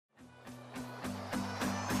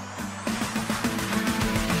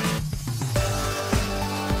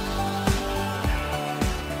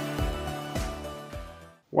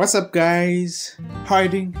What's up, guys? How are you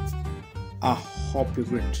doing? I hope you're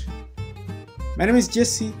great. My name is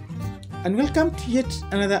Jesse and welcome to yet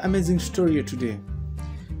another amazing tutorial today.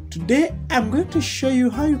 Today I'm going to show you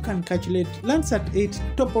how you can calculate Landsat 8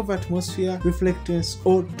 top of atmosphere reflectance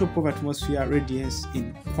or top of atmosphere radiance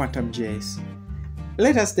in QuantumGIS.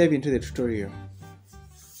 Let us dive into the tutorial.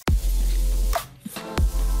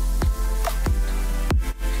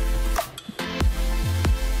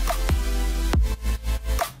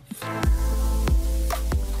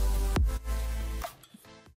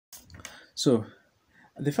 So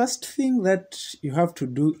the first thing that you have to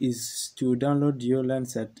do is to download your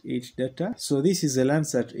Landsat 8 data. So this is a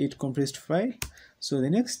Landsat 8 compressed file. So the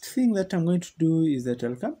next thing that I'm going to do is that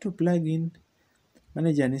I'll come to plugin,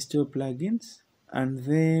 manage and install plugins, and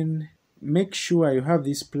then make sure you have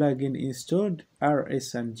this plugin installed,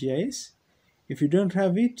 RS&GIS. If you don't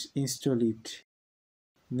have it, install it.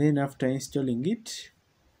 Then after installing it,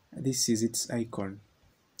 this is its icon.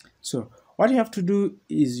 So what you have to do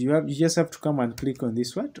is you just have to come and click on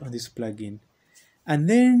this plugin, and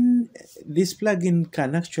then this plugin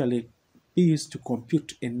can actually be used to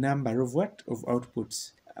compute a number of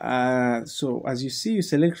outputs. So as you see, you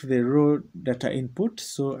select the raw data input.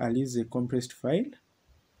 So I'll use a compressed file.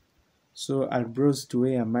 So I'll browse to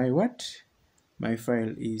where my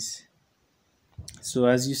file is. So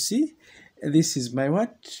as you see, this is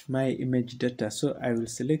my image data. So I will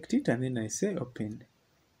select it and then I say open.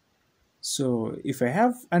 So if I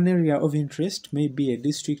have an area of interest, maybe a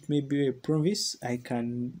district, maybe a province, I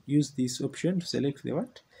can use this option to select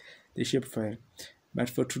the shapefile.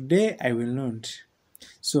 But for today, I will not.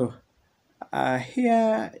 So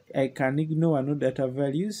here I can ignore no data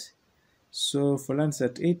values. So for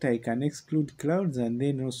Landsat 8, I can exclude clouds and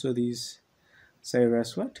then also these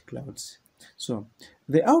cirrus clouds. So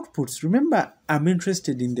the outputs, remember, I'm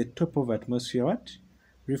interested in the top of atmosphere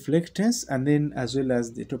reflectance, and then as well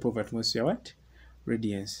as the top of atmosphere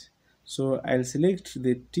radiance. So I'll select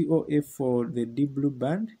the TOF for the deep blue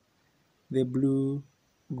band, the blue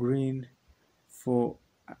green for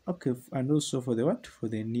and also for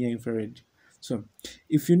the near infrared. So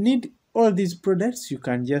if you need all these products, you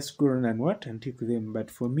can just go on and tick them,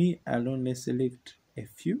 but for me I'll only select a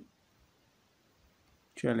few.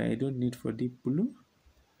 Actually, I don't need for deep blue.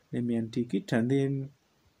 Let me untick it, and then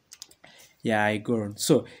I go on.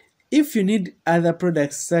 So if you need other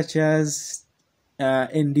products such as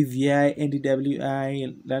NDVI,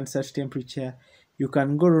 NDWI, Landsat temperature, you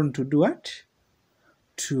can go on to do what?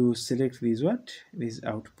 To select these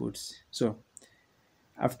outputs. So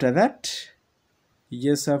after that, you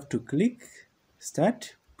just have to click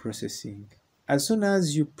start processing. As soon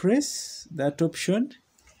as you press that option,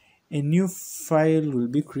 a new file will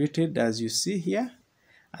be created, as you see here.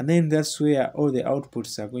 And then that's where all the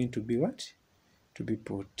outputs are going to be to be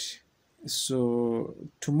put. So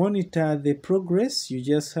to monitor the progress, you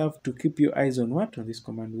just have to keep your eyes on on this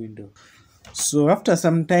command window. So after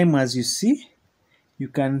some time, as you see, you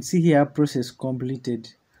can see here process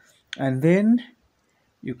completed, and then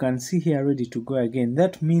you can see here ready to go again.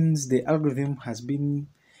 That means the algorithm has been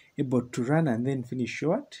able to run and then finish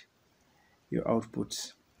your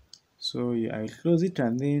outputs. So I will close it,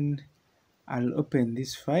 and then I'll open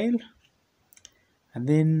this file, and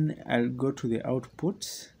then I'll go to the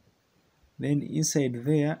outputs. Then inside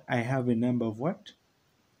there, I have a number of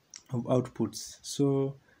outputs.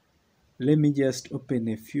 So let me just open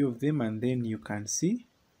a few of them, and then you can see.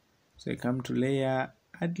 So I come to layer,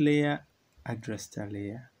 add raster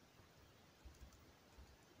layer.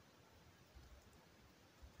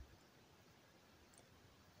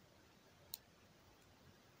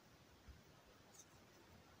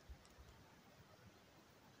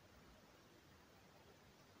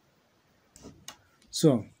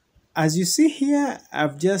 So as you see here,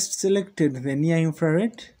 I've just selected the near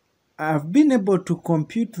infrared. I've been able to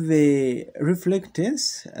compute the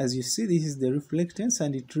reflectance. As you see, this is the reflectance,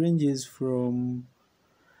 and it ranges from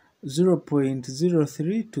 0.03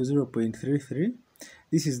 to 0.33.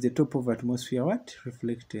 This is the top of atmosphere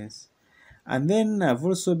reflectance. And then I've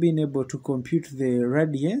also been able to compute the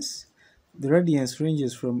radiance. The radiance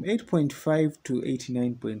ranges from 8.5 to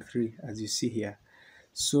 89.3, as you see here.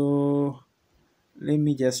 So let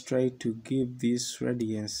me just try to give this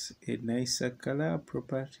radiance a nicer color,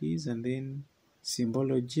 properties, and then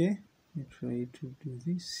symbology. Let me try to do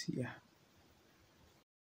this.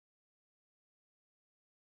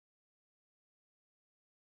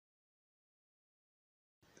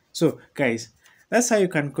 So guys, that's how you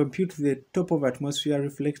can compute the top of atmosphere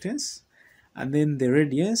reflectance and then the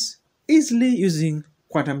radiance easily using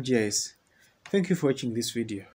QuantumGIS. Thank you for watching this video.